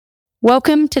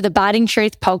Welcome to the Biting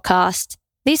Truth podcast.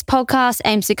 This podcast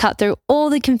aims to cut through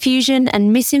all the confusion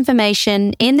and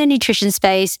misinformation in the nutrition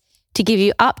space to give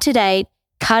you up-to-date,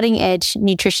 cutting-edge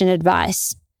nutrition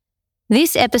advice.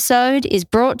 This episode is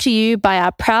brought to you by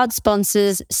our proud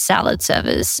sponsors, Salad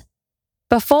Servers.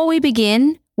 Before we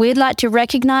begin, we'd like to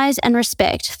recognize and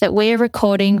respect that we are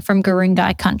recording from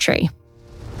Guringai country.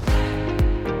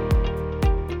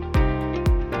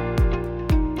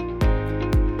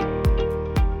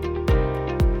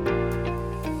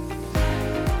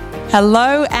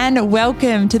 Hello and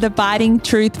welcome to the Biting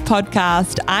Truth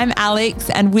podcast. I'm Alex,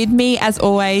 and with me as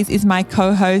always is my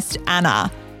co-host Anna.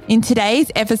 In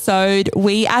today's episode,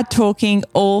 we are talking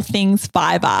all things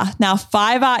fibre. Now,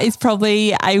 fibre is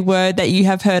probably a word that you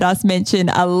have heard us mention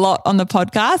a lot on the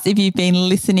podcast if you've been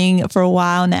listening for a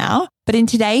while now. But in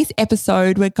today's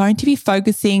episode, we're going to be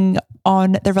focusing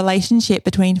on the relationship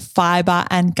between fibre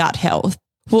and gut health.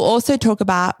 We'll also talk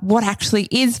about what actually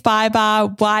is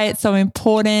fibre, why it's so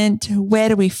important, where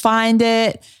do we find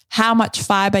it, how much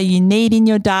fibre you need in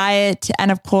your diet,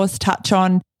 and of course, touch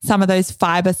on some of those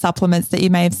fibre supplements that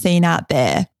you may have seen out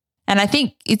there. And I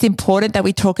think it's important that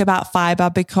we talk about fibre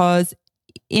because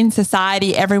in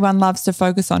society, everyone loves to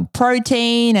focus on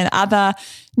protein and other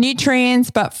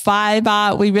nutrients, but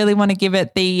fibre, we really want to give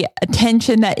it the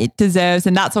attention that it deserves,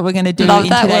 and that's what we're going to do in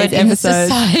today's episode.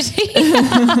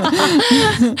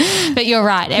 But you're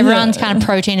right. Everyone's kind of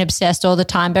protein obsessed all the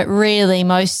time, but really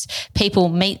most people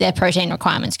meet their protein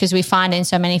requirements because we find in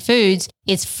so many foods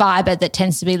it's fibre that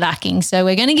tends to be lacking. So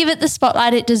we're going to give it the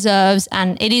spotlight it deserves,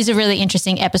 and it is a really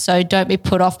interesting episode. Don't be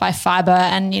put off by fibre.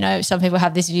 And, you know, some people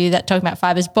have this view that talking about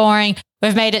fibre is boring.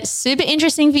 We've made it super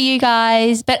interesting for you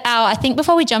guys. But I think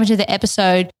before we jump into the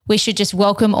episode, we should just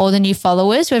welcome all the new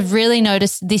followers. We've really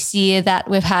noticed this year that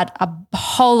we've had a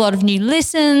whole lot of new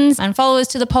listens and followers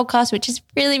to the podcast, which is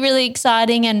really, really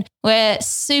exciting. And we're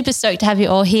super stoked to have you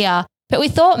all here. But we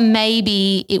thought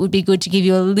maybe it would be good to give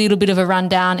you a little bit of a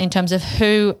rundown in terms of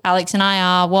who Alex and I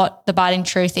are, what the Biting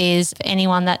Truth is for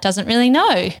anyone that doesn't really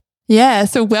know. Yeah,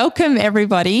 so welcome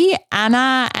everybody.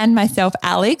 Anna and myself,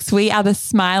 Alex, we are the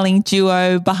smiling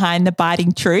duo behind the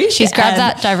Biting Truth. She's grabbed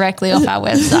that directly off our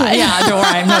website. Yeah, don't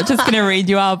worry, I'm not just going to read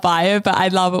you our bio, but I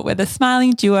love it. We're the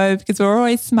smiling duo because we're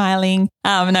always smiling.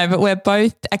 But we're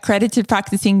both accredited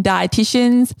practicing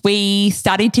dietitians. We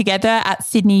studied together at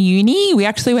Sydney Uni. We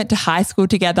actually went to high school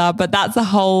together, but that's a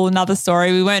whole nother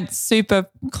story. We weren't super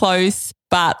close,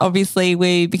 but obviously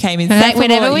we became inseparable.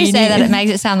 Whenever we say that, it makes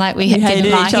it sound like we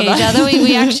didn't like each other.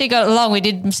 We actually got along. We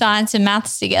did science and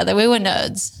maths together. We were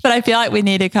nerds. But I feel like we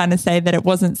need to kind of say that it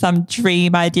wasn't some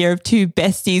dream idea of two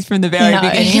besties from the very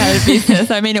beginning of the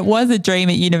business. I mean, it was a dream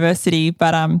at university,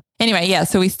 but anyway, yeah.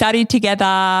 So we studied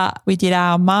together. We did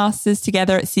our masters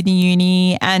together at Sydney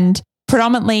Uni, and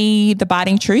predominantly the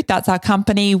Biting Truth, that's our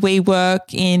company. We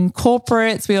work in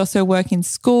corporates. We also work in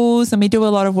schools, and we do a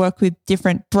lot of work with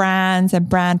different brands and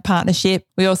brand partnership.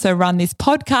 We also run this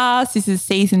podcast. This is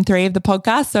season 3 of the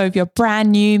podcast. So if you're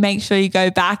brand new, make sure you go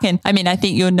back. And I mean, I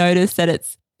think you'll notice that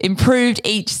it's improved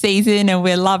each season, and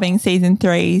we're loving season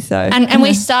 3. So and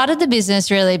we started the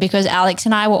business really because Alex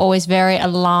and I were always very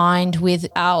aligned with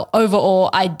our overall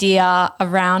idea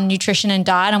around nutrition and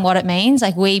diet and what it means.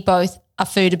 Like, we both are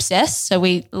food obsessed. So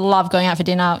we love going out for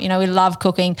dinner. You know, we love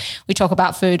cooking. We talk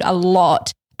about food a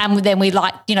lot. And then we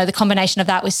like, you know, the combination of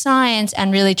that with science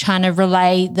and really trying to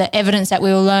relay the evidence that we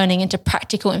were learning into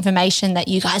practical information that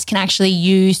you guys can actually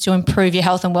use to improve your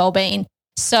health and well-being.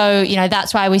 So, you know,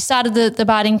 that's why we started the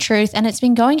Biting Truth, and it's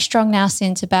been going strong now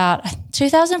since about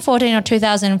 2014 or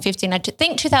 2015. I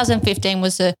think 2015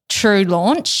 was a true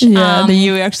launch. Yeah, the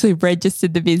year we actually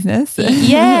registered the business.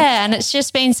 Yeah, and it's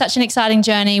just been such an exciting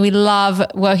journey. We love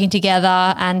working together,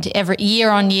 and every year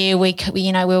on year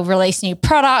we'll release new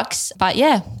products. But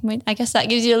yeah, I guess that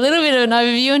gives you a little bit of an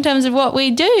overview in terms of what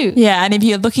we do. Yeah, and if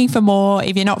you're looking for more,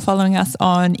 if you're not following us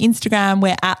on Instagram,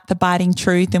 we're at the Biting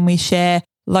Truth, and we share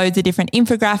loads of different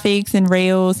infographics and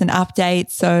reels and updates.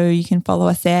 So you can follow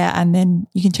us there, and then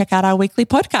you can check out our weekly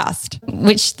podcast.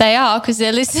 Which they are, because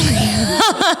they're listening.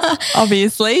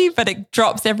 Obviously, but it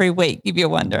drops every week if you're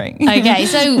wondering. Okay,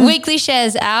 so weekly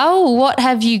shares, Al, what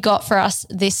have you got for us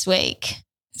this week?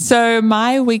 So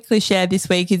my weekly share this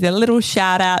week is a little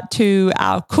shout out to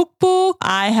our cookbook.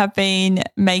 I have been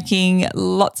making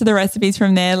lots of the recipes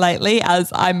from there lately,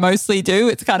 as I mostly do.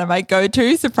 It's kind of my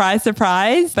go-to, surprise,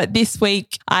 surprise. But this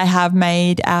week I have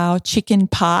made our chicken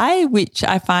pie, which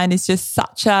I find is just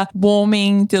such a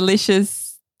warming,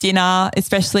 delicious dinner,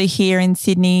 especially here in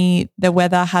Sydney. The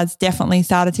weather has definitely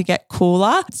started to get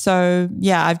cooler. So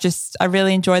yeah, I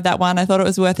really enjoyed that one. I thought it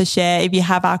was worth a share. If you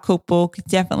have our cookbook,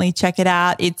 definitely check it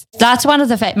out. That's one of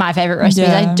my favorite recipes.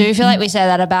 Yeah. I do feel like we say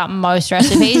that about most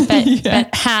recipes, but,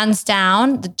 but hands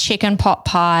down, the chicken pot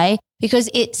pie, because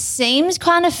it seems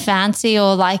kind of fancy,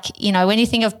 or like, when you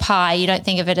think of pie, you don't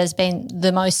think of it as being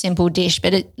the most simple dish,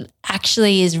 but it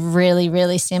actually is really,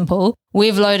 really simple.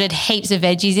 We've loaded heaps of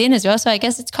veggies in as well. So I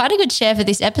guess it's quite a good share for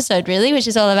this episode, really, which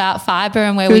is all about fibre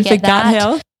and where we get that. Gut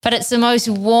health. But it's the most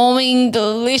warming,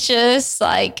 delicious,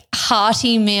 like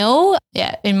hearty meal.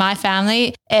 Yeah, in my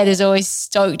family, Ed is always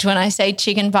stoked when I say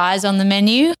chicken pie is on the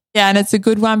menu. Yeah, and it's a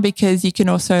good one because you can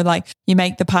also you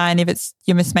make the pie, and if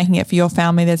you're just making it for your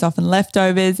family, there's often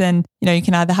leftovers, and you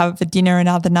can either have it for dinner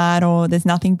another night, or there's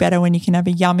nothing better when you can have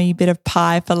a yummy bit of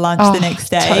pie for lunch the next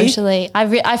day. Totally.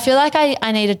 I feel like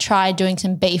I need to try doing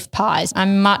some beef pies.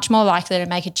 I'm much more likely to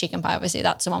make a chicken pie. Obviously,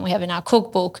 that's the one we have in our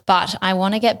cookbook, but I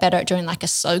want to get better at doing like a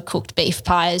slow cooked beef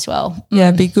pie as well. Yeah,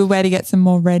 it'd be a good way to get some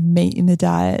more red meat in the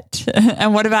diet.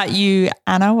 And what about you,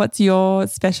 Anna? What's your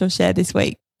special share this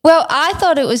week? Well, I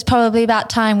thought it was probably about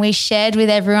time we shared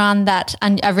with everyone that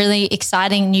a really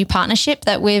exciting new partnership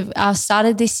that we've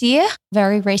started this year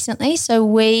very recently. So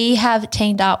we have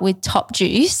teamed up with Top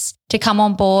Juice to come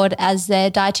on board as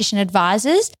their dietitian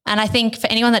advisors. And I think for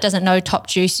anyone that doesn't know Top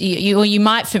Juice, you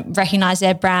might recognize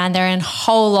their brand. They're in a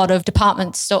whole lot of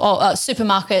department store or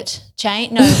supermarket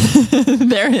chain. No,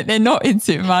 they're not in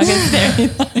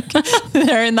supermarkets.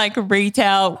 They're in like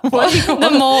retail. What do you call the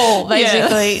mall,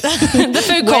 basically. Yeah. The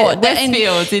food court.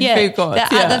 Westfields in food courts.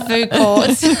 They're at the food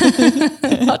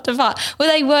courts. Not too far.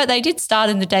 Well, they did start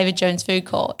in the David Jones food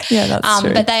court. Yeah, that's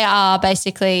true. But they are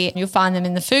basically, you'll find them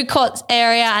in the food courts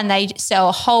area, and they sell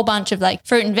a whole bunch of like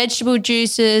fruit and vegetable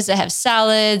juices. They have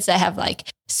salads. They have like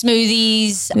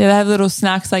smoothies. Yeah, they have little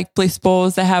snacks like bliss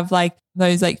balls. They have like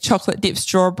those like chocolate dipped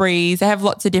strawberries. They have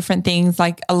lots of different things,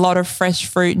 like a lot of fresh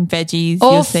fruit and veggies.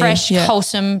 All fresh,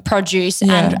 wholesome produce.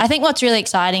 Yeah. And I think what's really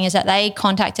exciting is that they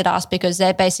contacted us because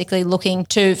they're basically looking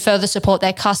to further support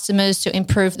their customers, to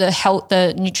improve the health,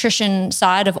 the nutrition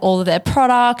side of all of their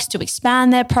products, to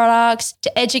expand their products,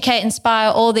 to educate,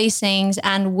 inspire, all these things.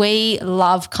 And we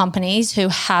love companies who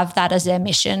have that as their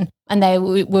mission. And they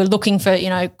were looking for,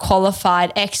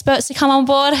 qualified experts to come on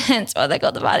board. Hence why they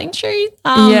got the Biting Truth.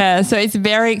 So it's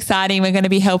very exciting. We're going to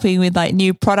be helping with like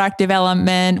new product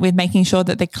development, with making sure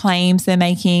that the claims they're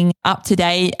making up to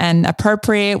date and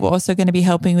appropriate. We're also going to be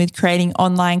helping with creating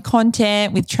online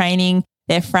content, with training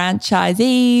their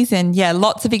franchisees, and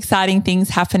lots of exciting things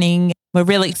happening. We're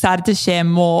really excited to share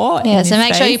more. Yeah, so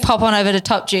make sure you pop on over to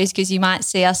Top Juice because you might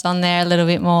see us on there a little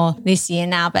bit more this year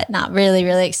now, but really,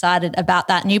 really excited about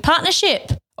that new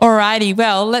partnership. Alrighty,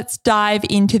 well, let's dive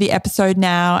into the episode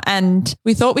now. And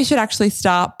we thought we should actually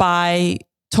start by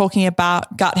talking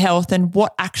about gut health and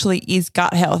what actually is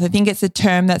gut health. I think it's a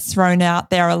term that's thrown out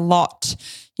there a lot,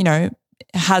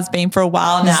 has been for a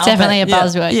while now. It's definitely a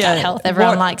buzzword, gut health.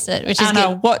 Everyone likes it, which is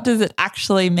good. What does it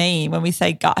actually mean when we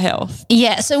say gut health?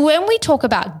 Yeah, so when we talk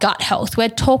about gut health, we're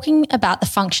talking about the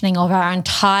functioning of our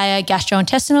entire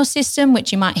gastrointestinal system,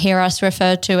 which you might hear us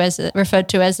referred to as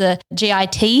the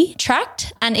GIT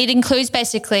tract. And it includes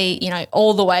basically,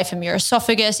 all the way from your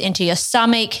esophagus into your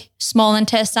stomach, small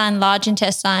intestine, large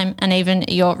intestine, and even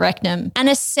your rectum. And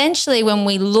essentially, when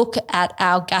we look at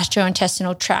our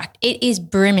gastrointestinal tract, it is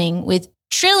brimming with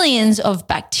trillions of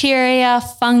bacteria,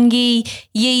 fungi,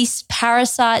 yeast,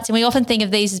 parasites, and we often think of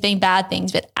these as being bad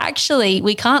things, but actually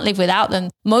we can't live without them.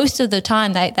 Most of the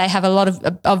time they have a lot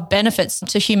of benefits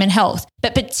to human health,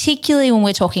 but particularly when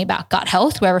we're talking about gut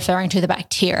health, we're referring to the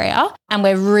bacteria, and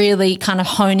we're really kind of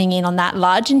honing in on that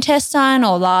large intestine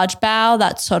or large bowel.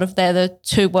 That's sort of, they're the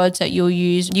two words that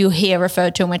you'll hear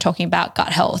referred to when we're talking about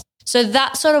gut health. So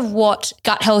that's sort of what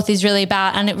gut health is really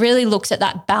about. And it really looks at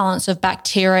that balance of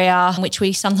bacteria, which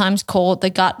we sometimes call the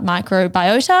gut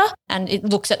microbiota. And it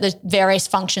looks at the various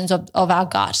functions of our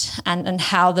gut and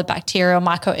how the bacterial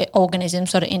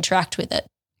microorganisms sort of interact with it.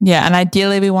 Yeah, and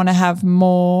ideally we want to have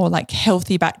more like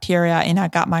healthy bacteria in our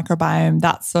gut microbiome.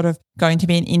 That's sort of going to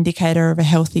be an indicator of a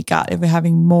healthy gut if we're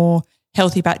having more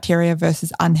healthy bacteria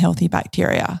versus unhealthy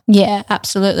bacteria. Yeah,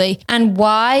 absolutely. And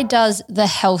why does the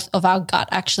health of our gut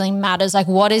actually matters? Like,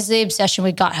 what is the obsession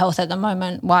with gut health at the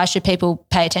moment? Why should people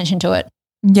pay attention to it?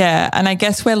 Yeah, and I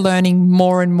guess we're learning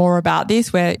more and more about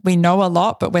this, where we know a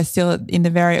lot, but we're still in the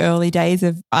very early days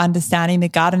of understanding the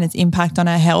gut and its impact on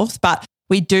our health. But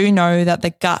we do know that the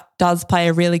gut does play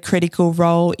a really critical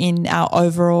role in our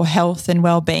overall health and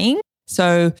well-being.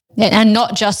 So and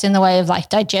not just in the way of like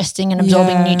digesting and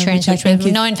absorbing nutrients, which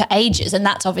we've known for ages. And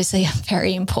that's obviously a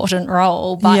very important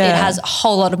role, but it has a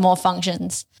whole lot of more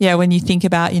functions. Yeah, when you think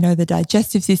about, the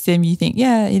digestive system, you think,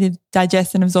 it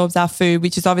digests and absorbs our food,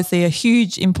 which is obviously a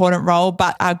huge important role,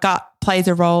 but our gut plays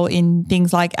a role in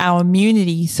things like our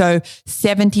immunity. So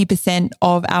 70%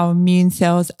 of our immune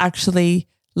cells actually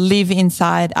live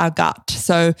inside our gut.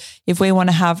 So if we want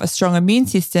to have a strong immune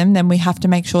system, then we have to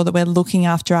make sure that we're looking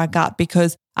after our gut,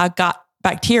 because our gut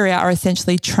bacteria are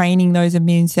essentially training those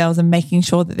immune cells and making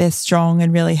sure that they're strong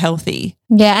and really healthy.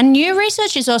 Yeah, and new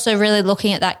research is also really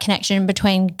looking at that connection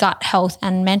between gut health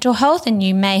and mental health. And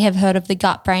you may have heard of the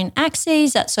gut-brain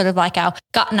axis. That's sort of like our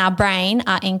gut and our brain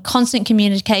are in constant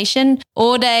communication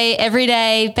all day, every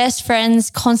day, best friends,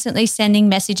 constantly sending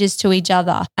messages to each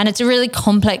other. And it's a really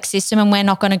complex system, and we're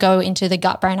not going to go into the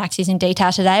gut-brain axis in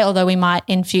detail today, although we might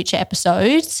in future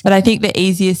episodes. But I think the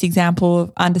easiest example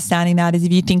of understanding that is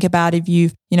if you think about if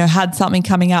you've had something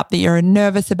coming up that you're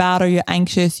nervous about or you're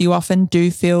anxious, you often do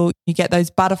feel you get those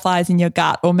butterflies in your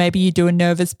gut, or maybe you do a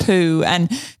nervous poo. And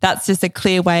that's just a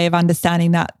clear way of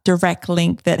understanding that direct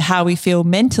link that how we feel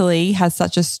mentally has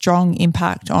such a strong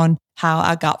impact on how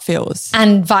our gut feels.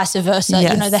 And vice versa.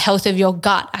 Yes. The health of your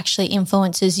gut actually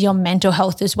influences your mental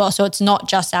health as well. So it's not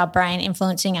just our brain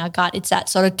influencing our gut. It's that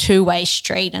sort of two-way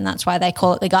street. And that's why they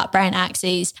call it the gut-brain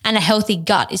axis. And a healthy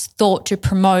gut is thought to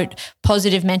promote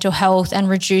positive mental health and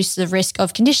reduce the risk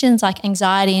of conditions like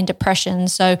anxiety and depression.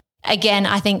 So again,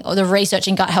 I think the research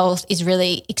in gut health is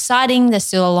really exciting. There's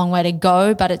still a long way to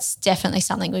go, but it's definitely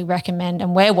something we recommend,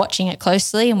 and we're watching it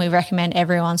closely, and we recommend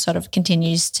everyone sort of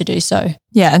continues to do so.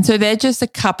 Yeah. And so they're just a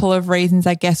couple of reasons,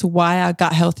 I guess, why our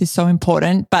gut health is so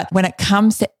important. But when it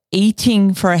comes to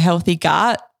eating for a healthy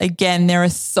gut, again, there are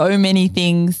so many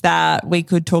things that we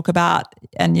could talk about,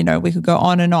 and, we could go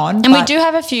on and on. And we do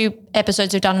have a few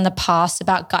episodes we've done in the past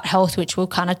about gut health, which will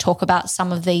kind of talk about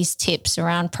some of these tips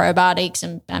around probiotics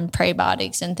and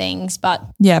prebiotics and things. But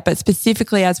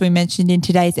specifically, as we mentioned in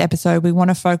today's episode, we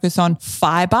want to focus on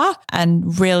fiber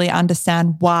and really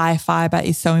understand why fiber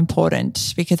is so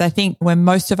important. Because I think when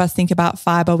most of us think about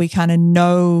fiber, we kind of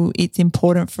know it's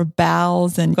important for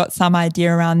bowels and got some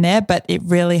idea around there, but it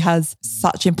really has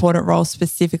such important role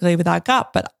specifically with our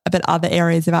gut, but other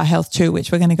areas of our health too,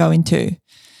 which we're going to go into.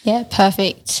 Yeah,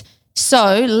 perfect.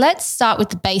 So let's start with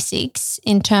the basics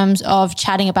in terms of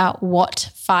chatting about what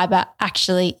fiber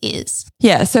actually is.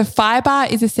 Yeah, so fiber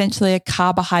is essentially a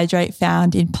carbohydrate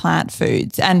found in plant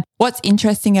foods. And what's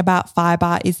interesting about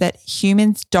fiber is that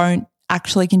humans don't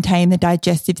actually contain the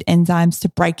digestive enzymes to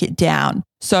break it down.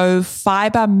 So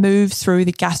fiber moves through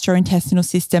the gastrointestinal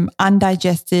system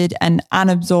undigested and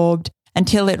unabsorbed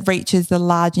until it reaches the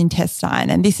large intestine.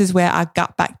 And this is where our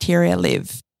gut bacteria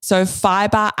live. So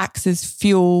fiber acts as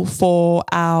fuel for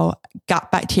our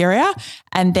gut bacteria.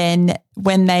 And then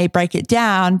when they break it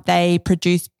down, they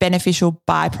produce beneficial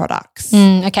byproducts.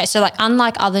 Okay. So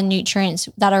unlike other nutrients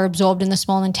that are absorbed in the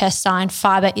small intestine,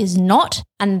 fiber is not.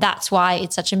 And that's why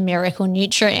it's such a miracle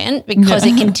nutrient, because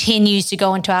it continues to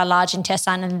go into our large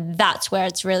intestine, and that's where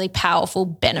its really powerful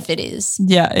benefit is.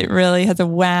 Yeah, it really has a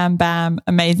wham, bam,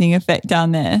 amazing effect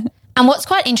down there. And what's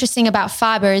quite interesting about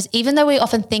fiber is even though we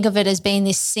often think of it as being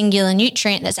this singular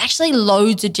nutrient, there's actually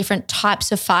loads of different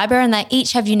types of fiber, and they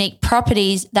each have unique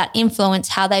properties that influence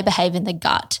how they behave in the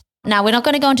gut. Now, we're not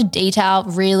going to go into detail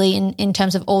really in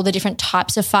terms of all the different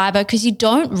types of fiber, because you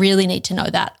don't really need to know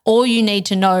that. All you need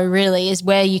to know really is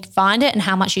where you can find it and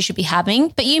how much you should be having.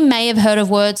 But you may have heard of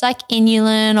words like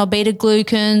inulin or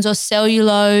beta-glucans or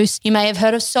cellulose. You may have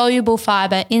heard of soluble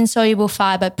fiber, insoluble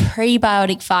fiber,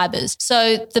 prebiotic fibers.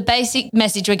 So the basic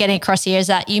message we're getting across here is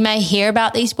that you may hear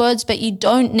about these words, but you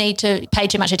don't need to pay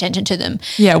too much attention to them.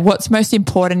 Yeah, what's most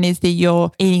important is that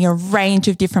you're eating a range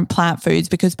of different plant foods,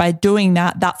 because by doing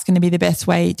that, that's going to be the best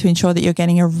way to ensure that you're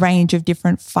getting a range of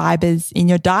different fibers in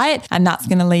your diet, and that's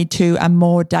going to lead to a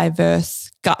more diverse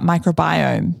gut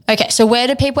microbiome. Okay, so where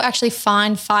do people actually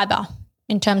find fiber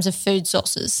in terms of food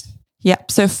sources?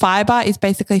 Yep. So fiber is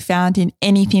basically found in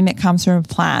anything that comes from a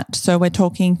plant. So we're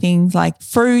talking things like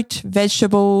fruit,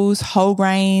 vegetables, whole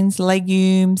grains,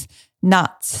 legumes,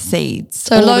 nuts, seeds.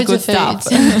 So loads of foods.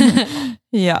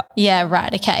 Yeah. Yeah,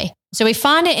 right. Okay. So we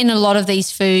find it in a lot of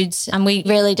these foods, and we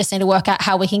really just need to work out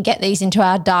how we can get these into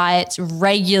our diets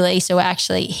regularly so we're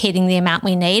actually hitting the amount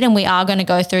we need, and we are going to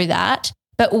go through that.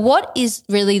 But what is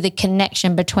really the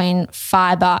connection between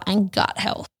fiber and gut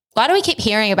health? Why do we keep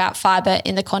hearing about fiber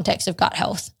in the context of gut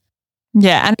health?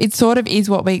 Yeah, and it sort of is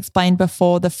what we explained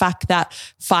before, the fact that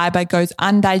fibre goes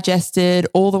undigested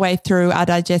all the way through our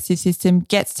digestive system,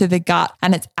 gets to the gut,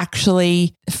 and it's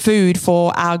actually food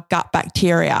for our gut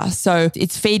bacteria. So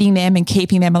it's feeding them and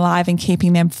keeping them alive and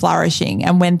keeping them flourishing.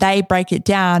 And when they break it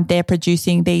down, they're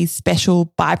producing these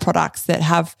special byproducts that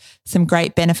have some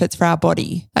great benefits for our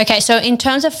body. Okay, so in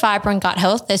terms of fibre and gut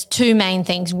health, there's two main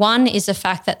things. One is the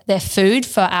fact that they're food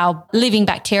for our living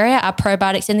bacteria, our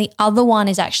probiotics, and the other one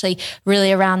is actually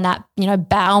really around that,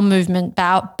 bowel movement,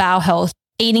 bowel health.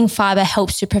 Eating fibre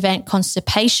helps to prevent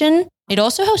constipation. It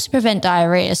also helps to prevent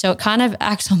diarrhea. So it kind of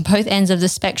acts on both ends of the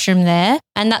spectrum there.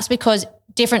 And that's because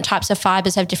different types of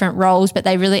fibres have different roles, but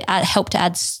they really help to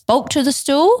add bulk to the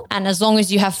stool. And as long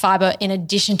as you have fibre in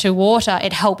addition to water,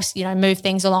 it helps, move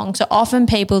things along. So often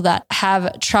people that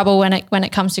have trouble when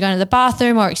it comes to going to the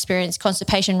bathroom or experience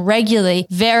constipation regularly,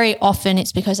 very often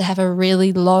it's because they have a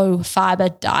really low fibre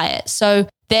diet. So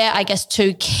they're, I guess,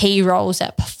 two key roles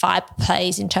that fibre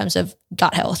plays in terms of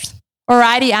gut health.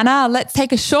 Alrighty, Anna, let's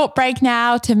take a short break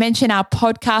now to mention our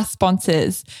podcast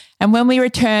sponsors. And when we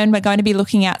return, we're going to be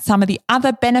looking at some of the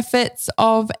other benefits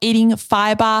of eating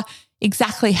fibre,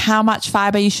 exactly how much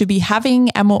fibre you should be having,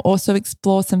 and we'll also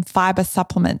explore some fibre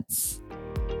supplements.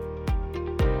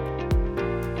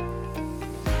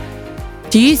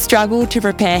 Do you struggle to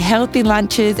prepare healthy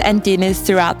lunches and dinners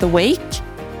throughout the week?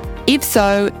 If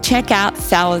so, check out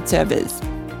Salad Servers.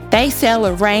 They sell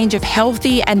a range of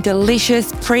healthy and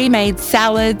delicious pre-made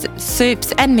salads,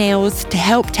 soups and meals to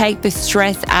help take the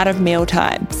stress out of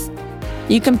mealtimes.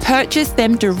 You can purchase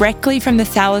them directly from the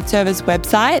Salad Servers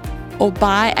website or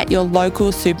buy at your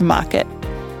local supermarket.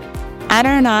 Anna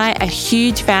and I are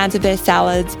huge fans of their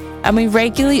salads, and we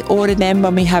regularly order them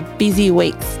when we have busy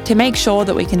weeks to make sure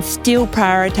that we can still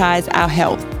prioritise our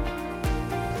health.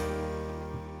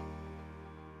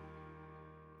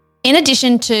 In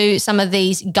addition to some of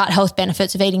these gut health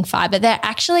benefits of eating fibre, there are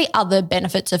actually other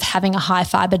benefits of having a high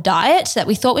fibre diet that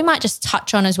we thought we might just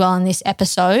touch on as well in this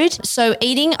episode. So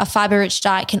eating a fibre-rich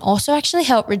diet can also actually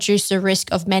help reduce the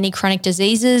risk of many chronic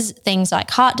diseases, things like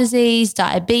heart disease,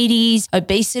 diabetes,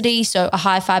 obesity. So a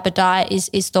high fibre diet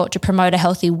is thought to promote a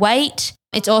healthy weight.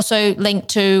 It's also linked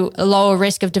to a lower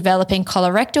risk of developing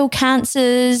colorectal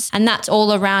cancers, and that's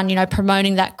all around,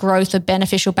 promoting that growth of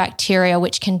beneficial bacteria,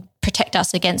 which can protect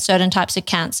us against certain types of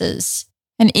cancers.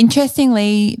 And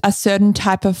interestingly, a certain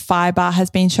type of fibre has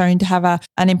been shown to have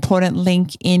an important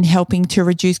link in helping to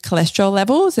reduce cholesterol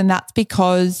levels. And that's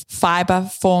because fibre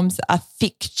forms a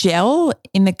thick gel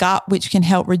in the gut, which can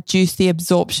help reduce the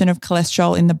absorption of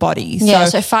cholesterol in the body.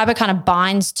 So fibre kind of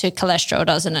binds to cholesterol,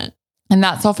 doesn't it? And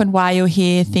that's often why you'll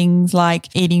hear things like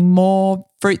eating more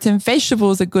fruits and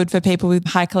vegetables are good for people with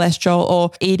high cholesterol,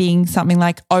 or eating something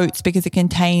like oats because it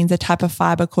contains a type of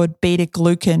fibre called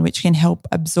beta-glucan, which can help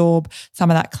absorb some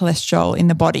of that cholesterol in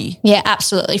the body. Yeah,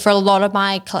 absolutely. For a lot of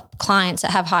my clients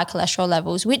that have high cholesterol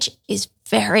levels, which is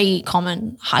very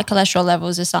common, high cholesterol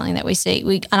levels is something that we see.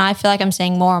 And I feel like I'm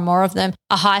seeing more and more of them.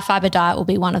 A high fibre diet will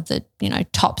be one of the,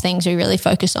 top things we really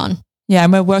focus on. Yeah,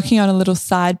 and we're working on a little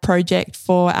side project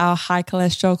for our high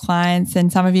cholesterol clients, and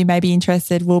some of you may be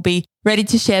interested. We'll be ready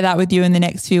to share that with you in the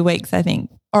next few weeks, I think.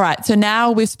 All right, so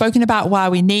now we've spoken about why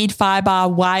we need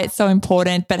fibre, why it's so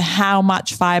important, but how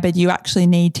much fibre do you actually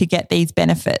need to get these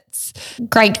benefits?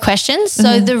 Great questions.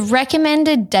 So the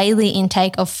recommended daily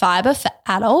intake of fibre for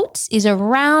adults is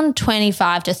around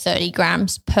 25 to 30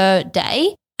 grams per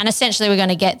day. And essentially, we're going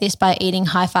to get this by eating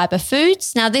high fibre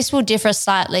foods. Now, this will differ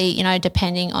slightly,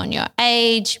 depending on your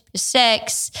age, your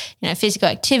sex, physical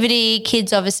activity.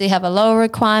 Kids obviously have a lower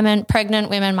requirement.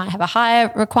 Pregnant women might have a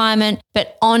higher requirement.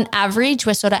 But on average,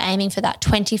 we're sort of aiming for that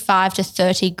 25 to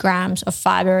 30 grams of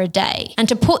fibre a day. And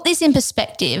to put this in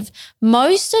perspective,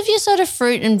 most of your sort of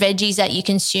fruit and veggies that you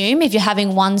consume, if you're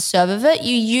having one serve of it,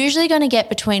 you're usually going to get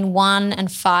between 1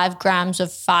 and 5 grams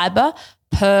of fibre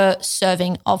per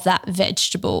serving of that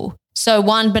vegetable. So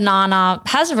one banana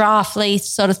has roughly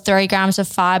sort of 3 grams of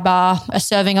fibre. A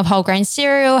serving of whole grain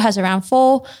cereal has around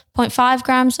 4.5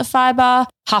 grams of fibre.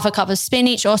 Half a cup of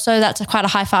spinach, also that's quite a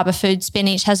high fibre food.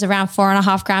 Spinach has around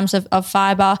 4.5 grams of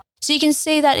fibre. So you can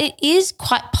see that it is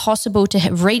quite possible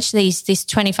to reach this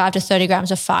 25 to 30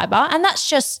 grams of fibre. And that's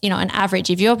just, an average.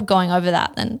 If you're going over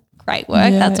that, then great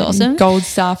work. That's awesome. Gold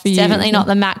star for you. Definitely not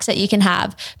the max that you can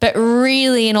have. But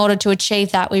really, in order to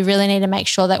achieve that, we really need to make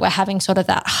sure that we're having sort of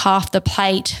that half the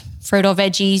plate fruit or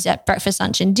veggies at breakfast,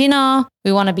 lunch and dinner.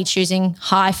 We want to be choosing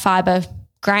high fibre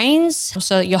grains.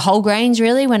 So your whole grains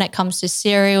really when it comes to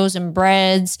cereals and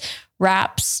breads,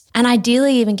 wraps, and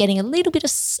ideally even getting a little bit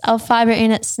of fibre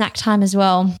in at snack time as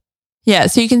well. Yeah,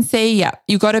 so you can see,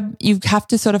 you have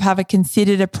to sort of have a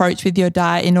considered approach with your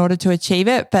diet in order to achieve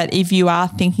it. But if you are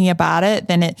thinking about it,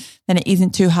 then it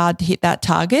isn't too hard to hit that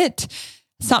target.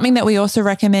 Something that we also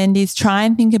recommend is try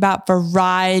and think about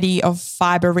variety of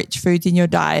fiber-rich foods in your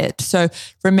diet. So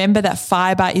remember that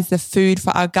fiber is the food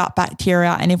for our gut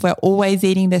bacteria. And if we're always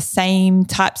eating the same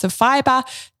types of fiber,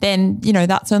 then,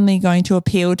 that's only going to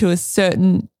appeal to a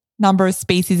certain number of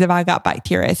species of our gut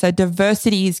bacteria. So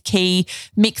diversity is key,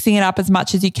 mixing it up as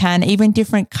much as you can, even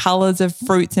different colors of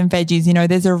fruits and veggies.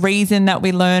 There's a reason that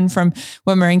we learn from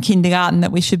when we're in kindergarten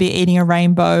that we should be eating a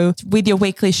rainbow. With your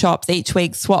weekly shops each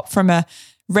week, swap from a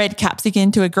red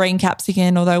capsicum to a green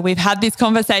capsicum, although we've had this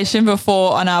conversation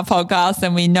before on our podcast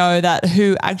and we know that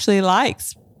who actually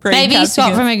likes green Maybe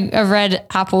capsicum. swap from a red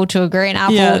apple to a green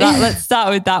apple. Yeah, let's start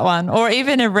with that one. Or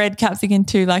even a red capsicum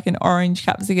to like an orange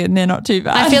capsicum. They're not too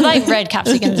bad. I feel like red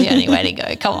capsicum's the only way to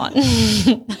go. Come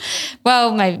on.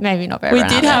 Well, maybe not very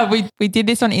We did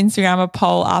this on Instagram, a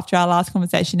poll after our last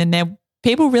conversation, and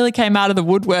people really came out of the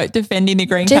woodwork defending the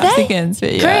green capsicums.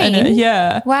 Green?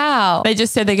 Yeah. Wow. They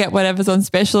just said they get whatever's on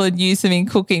special and use them in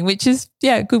cooking, which is,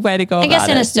 a good way to go about it. I guess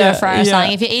in a stir fry or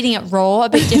something. If you're eating it raw, a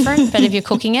bit different, but if you're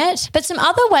cooking it. But some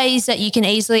other ways that you can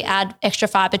easily add extra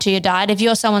fiber to your diet, if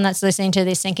you're someone that's listening to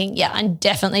this thinking, I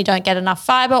definitely don't get enough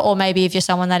fiber, or maybe if you're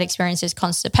someone that experiences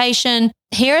constipation,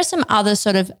 here are some other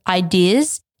sort of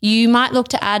ideas. You might look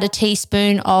to add a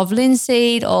teaspoon of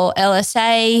linseed or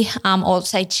LSA or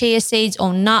say chia seeds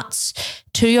or nuts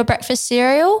to your breakfast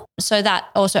cereal. So that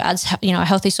also adds, a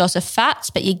healthy source of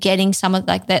fats, but you're getting some of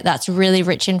like that's really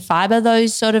rich in fiber,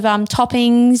 those sort of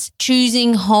toppings.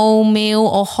 Choosing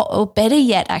wholemeal or better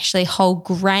yet, actually whole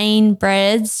grain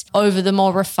breads over the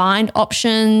more refined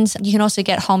options. You can also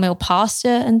get wholemeal pasta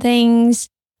and things.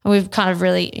 We've kind of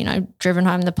really, driven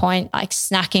home the point, like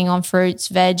snacking on fruits,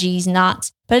 veggies,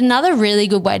 nuts. But another really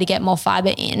good way to get more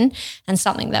fiber in, and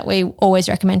something that we always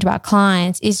recommend to our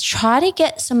clients, is try to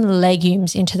get some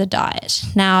legumes into the diet.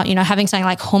 Now, having something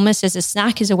like hummus as a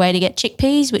snack is a way to get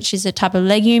chickpeas, which is a type of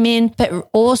legume in, but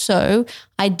also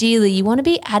ideally you want to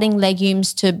be adding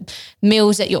legumes to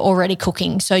meals that you're already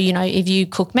cooking. So, if you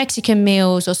cook Mexican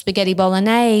meals or spaghetti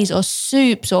bolognese or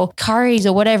soups or curries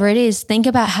or whatever it is, think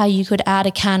about how you could add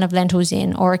a can of lentils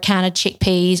in, or a can of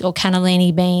chickpeas or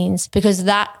cannellini beans, because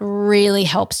that really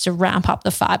helps to ramp up the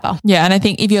fiber. Yeah, and I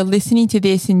think if you're listening to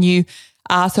this and you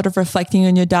are sort of reflecting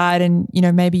on your diet and,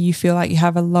 maybe you feel like you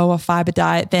have a lower fiber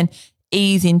diet, then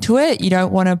ease into it. You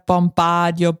don't want to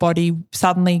bombard your body,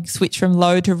 suddenly switch from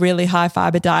low to really high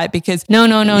fiber diet, because no.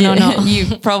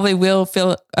 You probably will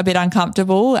feel a bit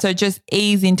uncomfortable. So just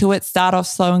ease into it, start off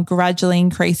slow and gradually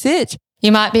increase it.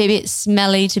 You might be a bit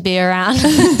smelly to be around,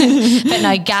 but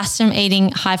no, gas from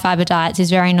eating high fiber diets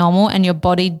is very normal, and your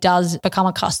body does become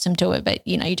accustomed to it. But,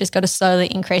 you just got to slowly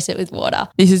increase it with water.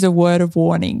 This is a word of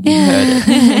warning. You heard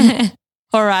it.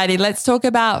 Alrighty, let's talk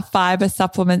about fiber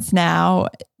supplements now.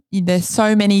 There's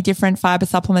so many different fiber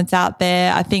supplements out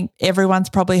there. I think everyone's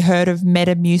probably heard of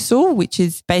Metamucil, which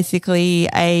is basically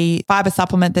a fiber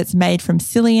supplement that's made from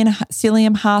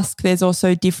psyllium husk. There's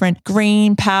also different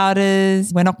green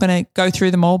powders. We're not going to go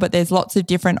through them all, but there's lots of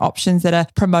different options that are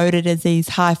promoted as these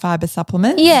high fiber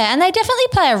supplements. Yeah, and they definitely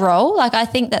play a role. Like, I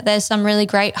think that there's some really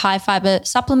great high fiber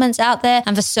supplements out there,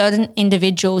 and for certain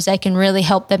individuals, they can really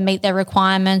help them meet their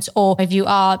requirements. Or if you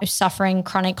are suffering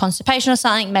chronic constipation or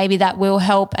something, maybe that will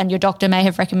help, and your doctor may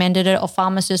have recommended it, or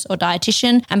pharmacist or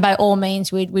dietitian. And by all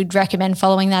means, we'd recommend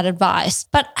following that advice.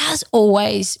 But as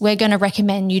always, we're going to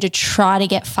recommend you to try to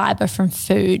get fiber from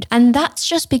food. And that's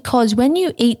just because when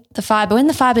you eat the fiber, when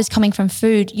the fiber is coming from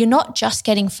food, you're not just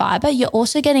getting fiber, you're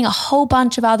also getting a whole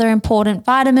bunch of other important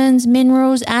vitamins,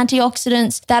 minerals,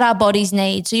 antioxidants that our bodies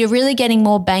need. So you're really getting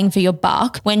more bang for your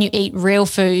buck when you eat real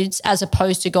foods as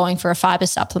opposed to going for a fiber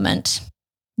supplement.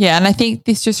 Yeah, and I think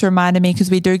this just reminded me, because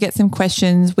we do get some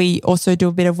questions. We also do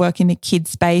a bit of work in the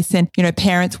kids space, and,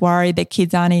 parents worry that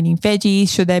kids aren't eating veggies.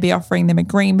 Should they be offering them a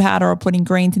green powder or putting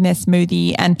greens in their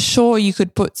smoothie? And sure, you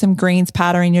could put some greens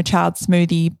powder in your child's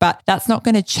smoothie, but that's not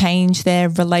going to change their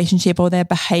relationship or their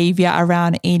behavior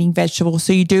around eating vegetables.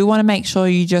 So you do want to make sure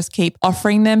you just keep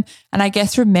offering them. And I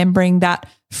guess remembering that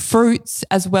fruits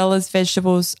as well as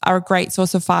vegetables are a great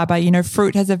source of fiber.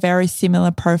 Fruit has a very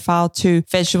similar profile to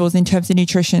vegetables in terms of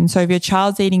nutrition. So if your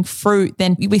child's eating fruit,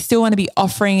 then we still want to be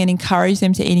offering and encourage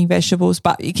them to eating vegetables,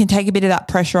 but you can take a bit of that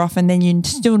pressure off, and then you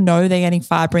still know they're getting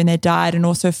fiber in their diet, and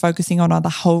also focusing on other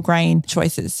whole grain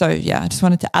choices. So yeah, I just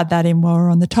wanted to add that in while we're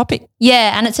on the topic.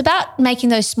 Yeah, and it's about making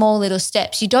those small little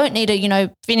steps. You don't need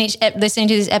to, finish listening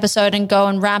to this episode and go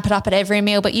and ramp it up at every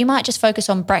meal, but you might just focus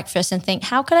on breakfast and think,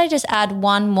 how could I just add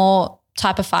one more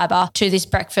type of fiber to this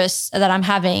breakfast that I'm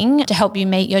having to help you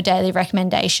meet your daily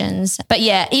recommendations. But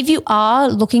yeah, if you are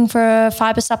looking for a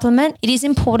fiber supplement, it is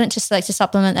important to select a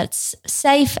supplement that's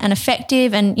safe and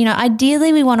effective. And,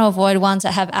 ideally we want to avoid ones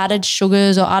that have added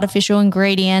sugars or artificial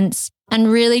ingredients, and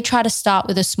really try to start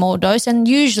with a small dose. And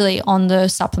usually on the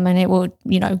supplement, it will,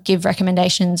 give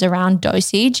recommendations around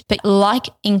dosage. But like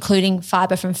including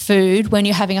fiber from food, when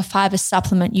you're having a fiber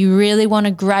supplement, you really want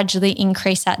to gradually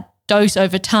increase that dose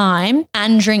over time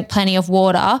and drink plenty of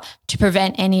water to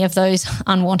prevent any of those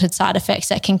unwanted side effects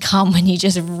that can come when you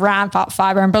just ramp up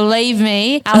fiber. And believe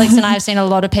me, Alex and I have seen a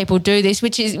lot of people do this,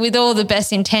 which is with all the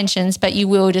best intentions, but you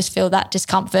will just feel that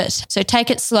discomfort. So take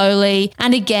it slowly.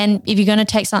 And again, if you're going to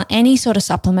take any sort of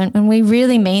supplement, when we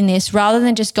really mean this, rather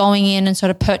than just going in and sort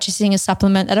of purchasing a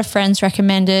supplement that a friend's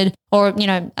recommended or,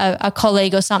 a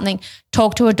colleague or something,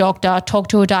 talk to a doctor, talk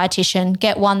to a dietitian,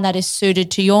 get one that is suited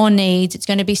to your needs. It's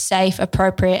going to be safe,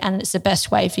 appropriate, and it's the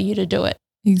best way for you to do it.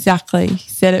 Exactly. You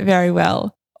said it very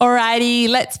well. Alrighty,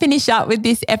 let's finish up with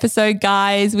this episode,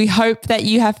 guys. We hope that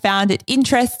you have found it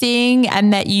interesting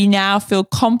and that you now feel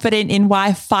confident in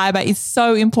why fiber is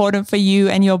so important for you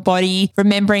and your body,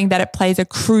 remembering that it plays a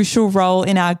crucial role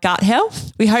in our gut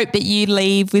health. We hope that you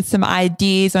leave with some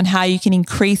ideas on how you can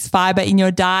increase fiber in your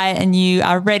diet and you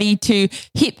are ready to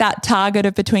hit that target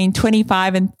of between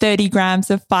 25 and 30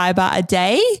 grams of fiber a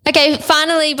day. Okay,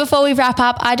 finally, before we wrap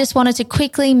up, I just wanted to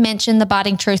quickly mention the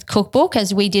Biting Truth cookbook,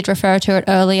 as we did refer to it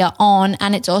earlier on,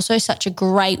 and it's also such a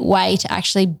great way to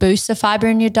actually boost the fiber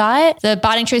in your diet. The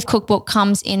Biting Truth cookbook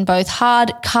comes in both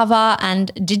hardcover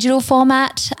and digital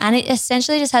format, and it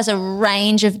essentially just has a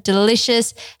range of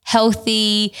delicious,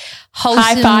 healthy,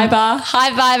 wholesome,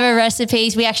 high fiber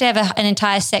recipes. We actually have an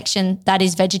entire section that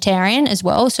is vegetarian as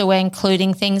well, so we're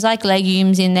including things like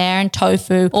legumes in there and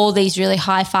tofu, all these really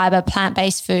high fiber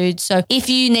plant-based foods. So if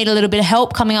you need a little bit of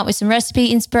help coming up with some recipe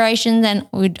inspiration, then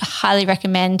we'd highly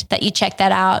recommend that you check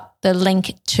that out. The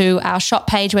link to our shop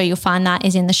page where you'll find that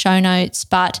is in the show notes.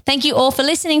 But thank you all for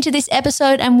listening to this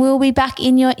episode, and we'll be back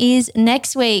in your ears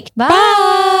next week.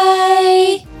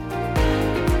 Bye.